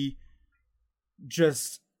could be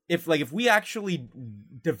just... If we actually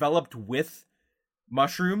developed with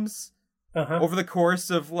mushrooms over the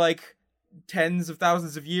course of, like, tens of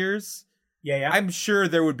thousands of years... Yeah. I'm sure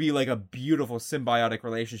there would be, like, a beautiful symbiotic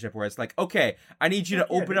relationship where it's like, okay, I need you to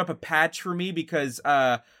open up a patch for me because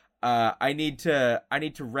I need to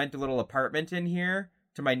rent a little apartment in here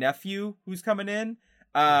to my nephew who's coming in.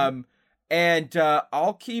 And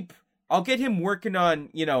I'll get him working on,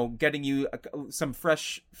 getting you some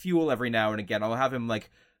fresh fuel every now and again. I'll have him, like,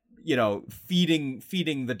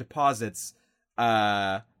 feeding the deposits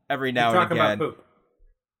every now and again. About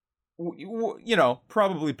poop.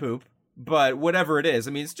 Probably poop. But whatever it is,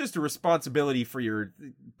 I mean, it's just a responsibility for your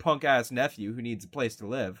punk-ass nephew who needs a place to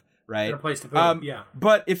live, right? And a place to poop, yeah.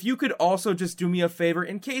 But if you could also just do me a favor,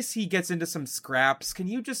 in case he gets into some scraps, can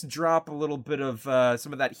you just drop a little bit of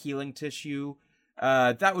some of that healing tissue?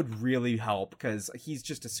 That would really help, because he's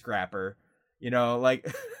just a scrapper.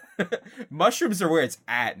 Like, mushrooms are where it's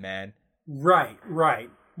at, man. Right.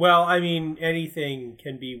 Well, I mean, anything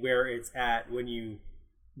can be where it's at when you...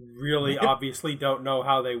 really obviously don't know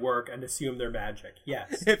how they work and assume they're magic.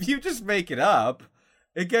 Yes. If you just make it up,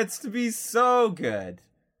 it gets to be so good.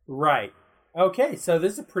 Right. Okay, so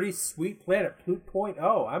this is a pretty sweet planet.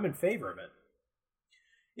 2.0. I'm in favor of it.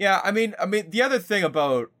 Yeah, I mean, the other thing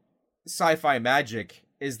about sci-fi magic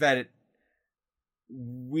is that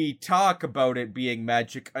we talk about it being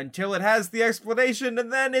magic until it has the explanation,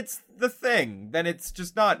 and then it's the thing. Then it's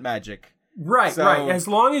just not magic. Right. As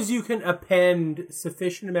long as you can append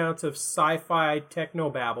sufficient amounts of sci-fi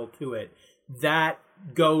technobabble to it, that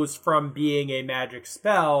goes from being a magic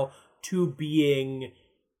spell to being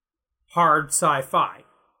hard sci-fi.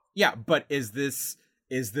 Yeah, but is this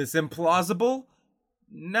implausible?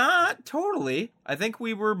 Not totally. I think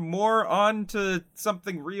we were more on to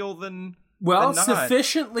something real than Well, not.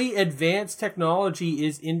 sufficiently advanced technology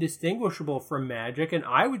is indistinguishable from magic, and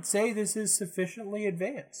I would say this is sufficiently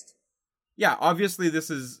advanced. Yeah, obviously this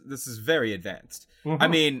is very advanced. Mm-hmm. I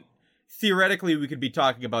mean, theoretically we could be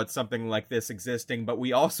talking about something like this existing, but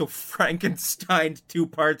we also Frankensteined two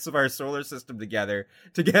parts of our solar system together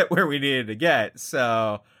to get where we needed to get.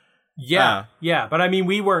 So yeah, but I mean,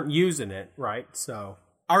 we weren't using it, right? So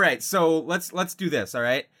all right, so let's do this, all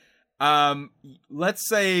right? Let's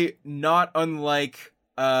say not unlike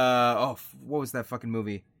what was that fucking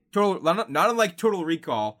movie? Not unlike Total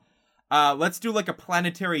Recall. Let's do like a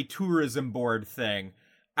planetary tourism board thing.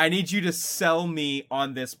 I need you to sell me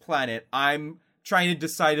on this planet. I'm trying to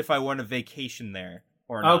decide if I want a vacation there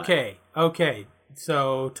or not. Okay.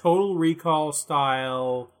 So Total Recall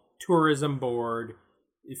style tourism board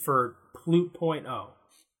for Plute.0.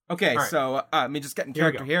 Okay, right. So let me just get in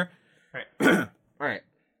character here. All right. All right.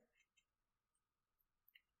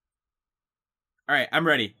 All right, I'm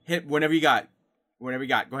ready. Hit whenever you got.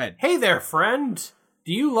 Go ahead. Hey there, friend.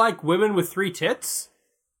 Do you like women with 3 tits?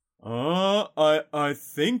 I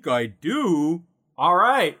think I do. All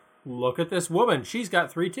right. Look at this woman. She's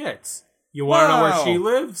got 3 tits. You want to know where she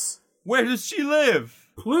lives? Where does she live?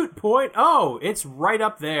 Plute.0. It's right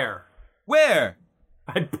up there. Where?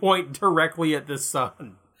 I'd point directly at the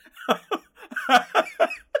sun.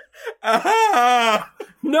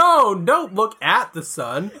 No, don't look at the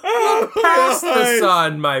sun. Look past the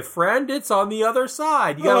sun, my friend. It's on the other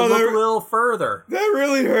side. You gotta look a little further. That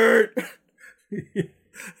really hurt.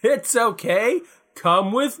 It's okay.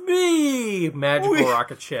 Come with me, magical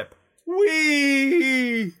rocket ship.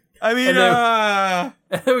 Wee! I mean,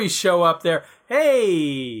 and then we show up there.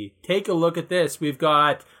 Hey, take a look at this. We've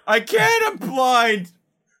got... I can't, I'm blind!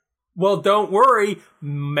 Well, don't worry.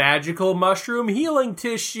 Magical mushroom healing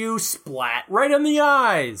tissue splat right on the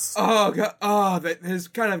eyes. Oh, God. Oh, that has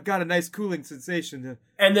kind of got a nice cooling sensation.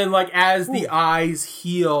 And then, like, as the eyes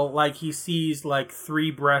heal, like, he sees, like,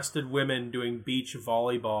 3-breasted women doing beach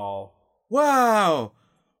volleyball. Wow!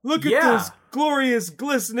 Look at those glorious,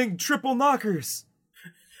 glistening triple knockers.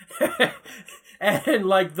 And,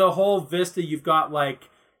 like, the whole vista, you've got, like,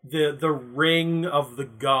 the ring of the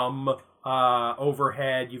gum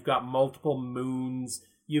overhead. You've got multiple moons.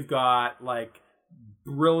 You've got, like,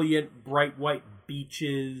 brilliant, bright white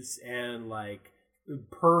beaches and, like,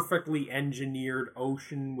 perfectly engineered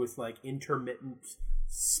ocean with, like, intermittent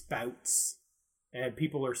spouts. And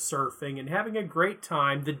people are surfing and having a great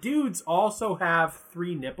time. The dudes also have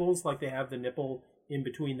 3 nipples. Like, they have the nipple in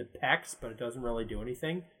between the pecs, but it doesn't really do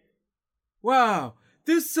anything. Wow.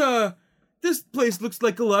 This place looks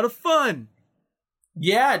like a lot of fun.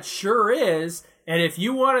 Yeah, it sure is. And if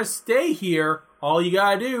you want to stay here, all you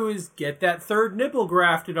gotta do is get that 3rd nipple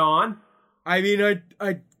grafted on. I mean,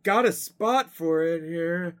 I got a spot for it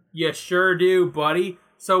here. You sure do, buddy.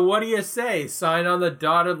 So what do you say? Sign on the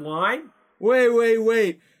dotted line?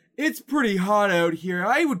 Wait. It's pretty hot out here.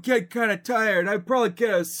 I would get kind of tired. I'd probably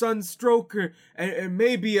get a sunstroke and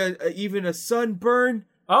maybe even a sunburn.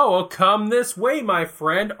 Oh, well, come this way, my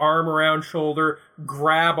friend. Arm around shoulder,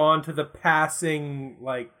 grab onto the passing,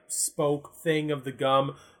 like, spoke thing of the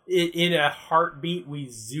gum. In a heartbeat, we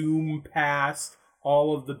zoom past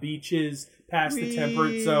all of the beaches, past the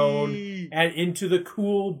temperate zone, and into the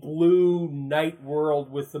cool blue night world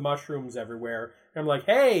with the mushrooms everywhere. And I'm like,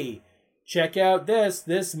 hey, check out this.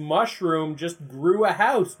 This mushroom just grew a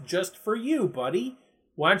house just for you, buddy.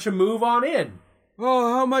 Why don't you move on in?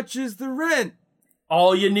 Oh, how much is the rent?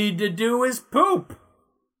 All you need to do is poop.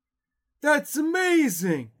 That's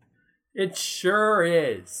amazing. It sure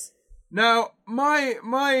is. Now,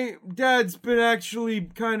 my dad's been actually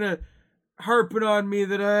kind of harping on me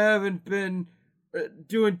that I haven't been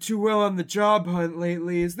doing too well on the job hunt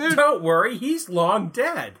lately. Is there... Don't worry, he's long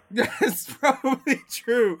dead. That's probably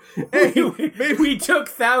true. Hey, we took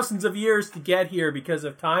thousands of years to get here because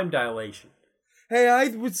of time dilation. Hey, I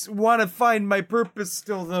would want to find my purpose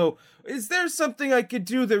still, though. Is there something I could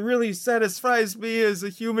do that really satisfies me as a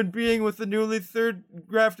human being with a newly 3rd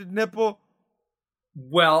grafted nipple?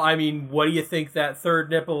 Well, I mean, what do you think that 3rd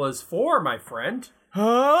nipple is for, my friend?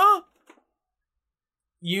 Huh?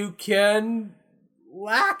 You can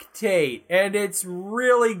lactate, and it's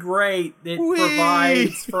really great. It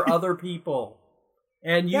provides for other people.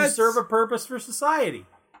 And you serve a purpose for society.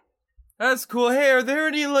 That's cool. Hey, are there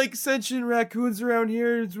any, like, sentient raccoons around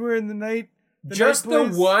here during the night? Just the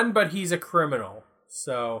one, but he's a criminal.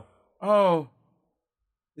 So. Oh.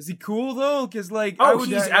 Is he cool though? Because like, oh,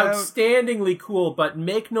 he's outstandingly cool, but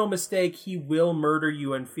make no mistake, he will murder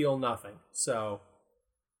you and feel nothing. So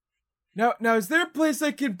now is there a place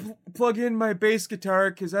I can plug in my bass guitar?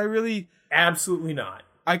 Because I really absolutely not.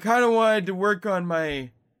 I kind of wanted to work on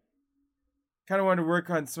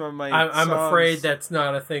some of my. I'm songs. afraid that's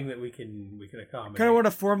not a thing that we can accommodate. Kind of want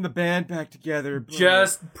to form the band back together.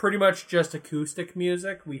 Just pretty much just acoustic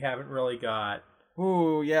music. We haven't really got.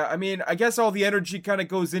 Oh yeah, I mean, I guess all the energy kind of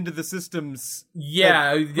goes into the systems.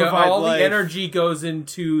 Yeah, all the energy goes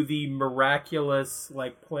into the miraculous,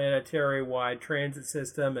 like, planetary-wide transit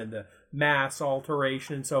system and the mass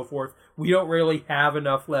alteration and so forth. We don't really have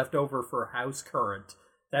enough left over for house current.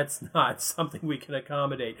 That's not something we can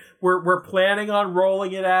accommodate. We're planning on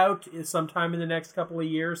rolling it out sometime in the next couple of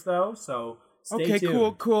years, though. So stay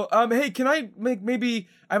tuned. Cool. Hey, can I maybe?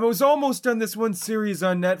 I was almost done this one series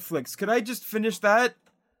on Netflix. Could I just finish that?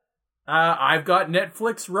 I've got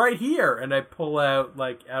Netflix right here, and I pull out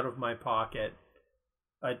out of my pocket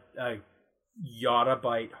a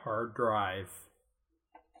yottabyte hard drive.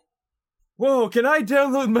 Whoa! Can I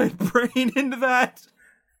download my brain into that?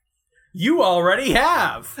 You already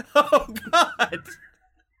have. Oh God!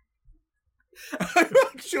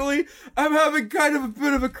 I'm having kind of a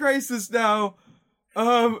bit of a crisis now.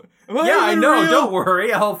 I know. Don't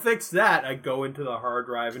worry, I'll fix that. I go into the hard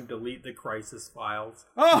drive and delete the crisis files,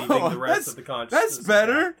 leaving the rest of the consciousness. That's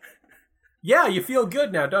better. Yeah, you feel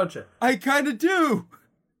good now, don't you? I kind of do.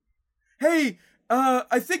 Hey,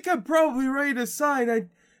 I think I'm probably ready to sign.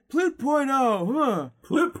 Plute.0, huh?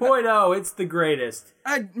 Plute.0, it's the greatest.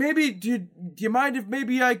 Do you mind if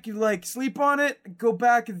maybe I could sleep on it? Go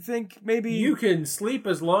back and think maybe... You can sleep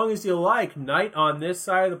as long as you like. Night on this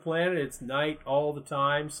side of the planet, it's night all the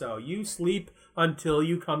time, so you sleep until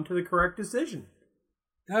you come to the correct decision.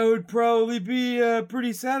 That would probably be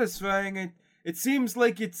pretty satisfying. It seems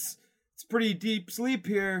like it's pretty deep sleep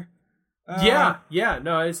here. No,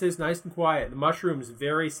 it's nice and quiet. The mushroom's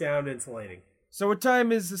very sound insulating. So what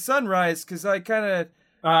time is the sunrise? Because I kind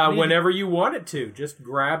of... whenever you want it to. Just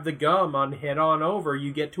grab the gum and head on over.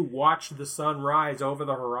 You get to watch the sun rise over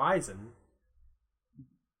the horizon.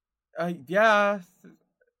 Yeah.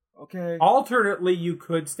 Okay. Alternately, you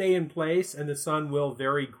could stay in place and the sun will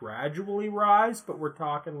very gradually rise, but we're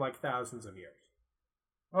talking thousands of years.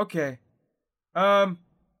 Okay. All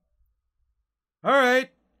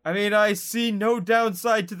right. I mean, I see no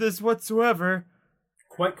downside to this whatsoever.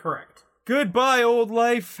 Quite correct. Goodbye, old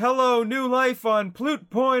life. Hello, new life on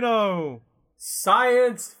Plute.0.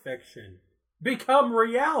 Science fiction. Become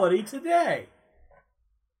reality today.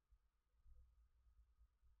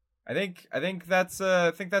 I think that's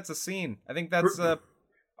a scene. I think that's a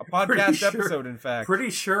podcast episode, in fact.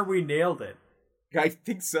 Pretty sure we nailed it. I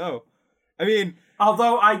think so. I mean,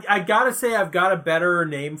 although I gotta say I've got a better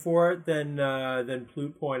name for it than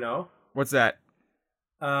Plute.0. What's that?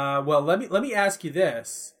 Well, let me ask you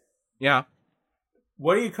this. Yeah.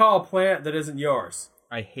 What do you call a planet that isn't yours?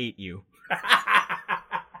 I hate you.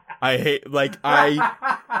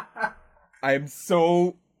 I'm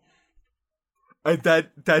so...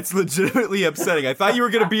 That's legitimately upsetting. I thought you were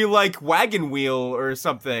going to be like Wagon Wheel or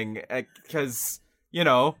something. Because,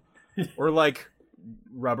 or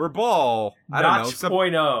Rubber Ball. I don't know.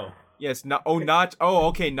 Notch.0. Yes. Notch. Oh,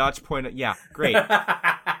 okay. Notch.0. Yeah. Great.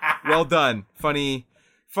 Well done. Funny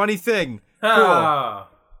thing. Cool.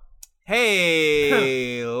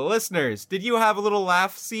 Hey, listeners, did you have a little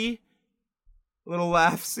laugh-see?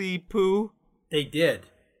 Poo? They did.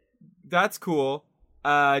 That's cool.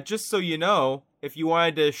 Just so you know, if you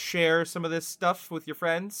wanted to share some of this stuff with your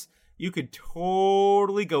friends, you could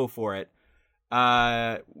totally go for it.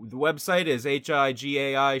 The website is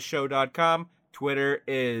higaishow.com. Twitter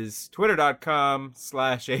is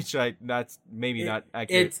twitter.com/hi. That's maybe not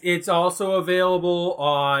accurate. It's also available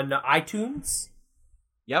on iTunes.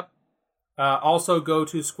 Yep. Also go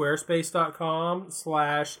to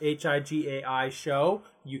squarespace.com/higai show.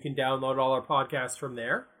 You can download all our podcasts from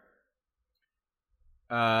there.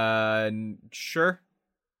 Sure.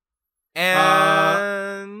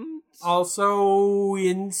 And also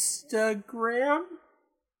Instagram.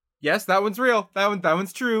 Yes, that one's real. That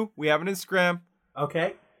one's true. We have an Instagram.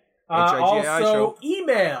 Okay. HIGAI also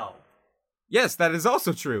email. Yes, that is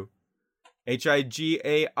also true.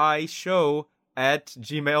 HIGAI show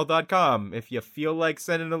 @gmail.com. If you feel like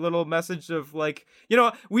sending a little message of I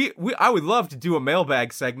would love to do a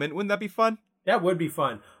mailbag segment. Wouldn't that be fun? That would be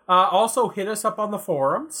fun. Also hit us up on the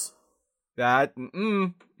forums.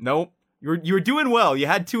 Nope. You were doing well. You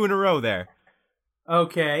had 2 in a row there.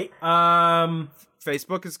 Okay.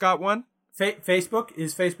 Facebook has got one. Facebook,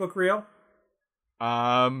 is Facebook real?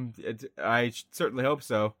 I certainly hope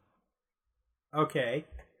so. Okay.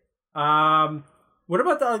 What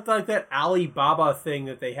about that Alibaba thing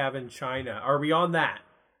that they have in China? Are we on that?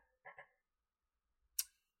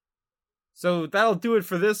 So that'll do it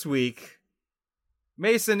for this week.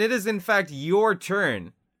 Mason, it is in fact your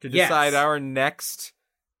turn to decide our next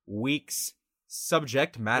week's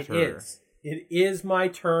subject matter. It is. It is my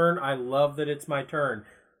turn. I love that it's my turn.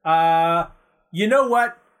 You know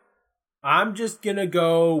what? I'm just gonna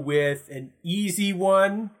go with an easy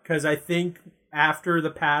one because I think after the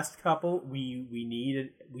past couple, we need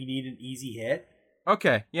an easy hit.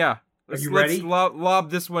 Okay, yeah. Are you ready? Let's lob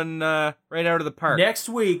this one right out of the park. Next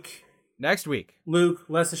week, Luke,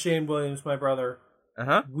 Less Shane Williams, my brother.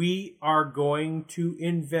 We are going to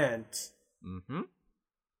invent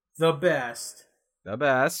the best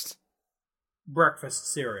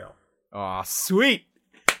breakfast cereal. Aw, sweet.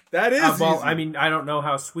 That is well, easy. I mean, I don't know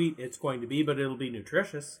how sweet it's going to be, but it'll be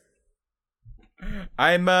nutritious. We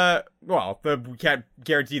can't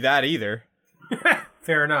guarantee that either.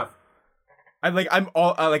 Fair enough. I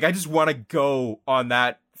just want to go on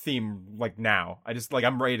that theme like now.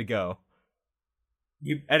 I'm ready to go.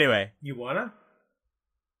 Anyway, you wanna?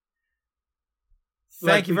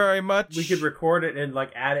 Thank you very much. We could record it and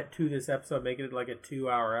add it to this episode, make it like a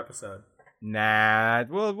 2-hour episode. Nah,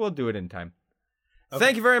 we'll do it in time. Okay.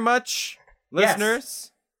 Thank you very much, listeners.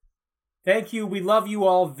 Yes. Thank you. We love you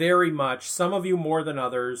all very much. Some of you more than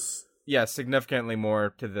others. Yeah, significantly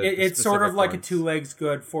more to the It's sort of like ones. a 2 legs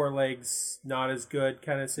good, 4 legs not as good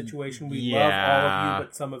kind of situation. We love all of you,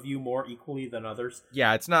 but some of you more equally than others.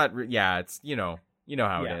 Yeah, it's not. Yeah, it's you know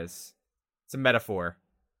how it is. It's a metaphor.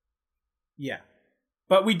 Yeah,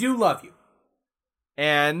 but we do love you.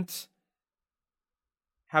 And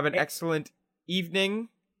have an excellent evening.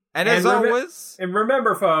 And as always... And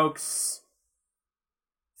remember, folks,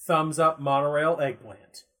 thumbs up monorail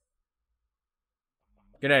eggplant.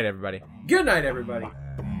 Good night, everybody. Good night, everybody.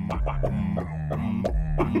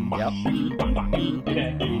 Yep.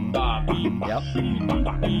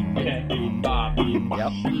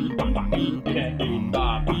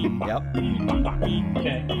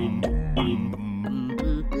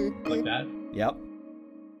 Like that? Yep.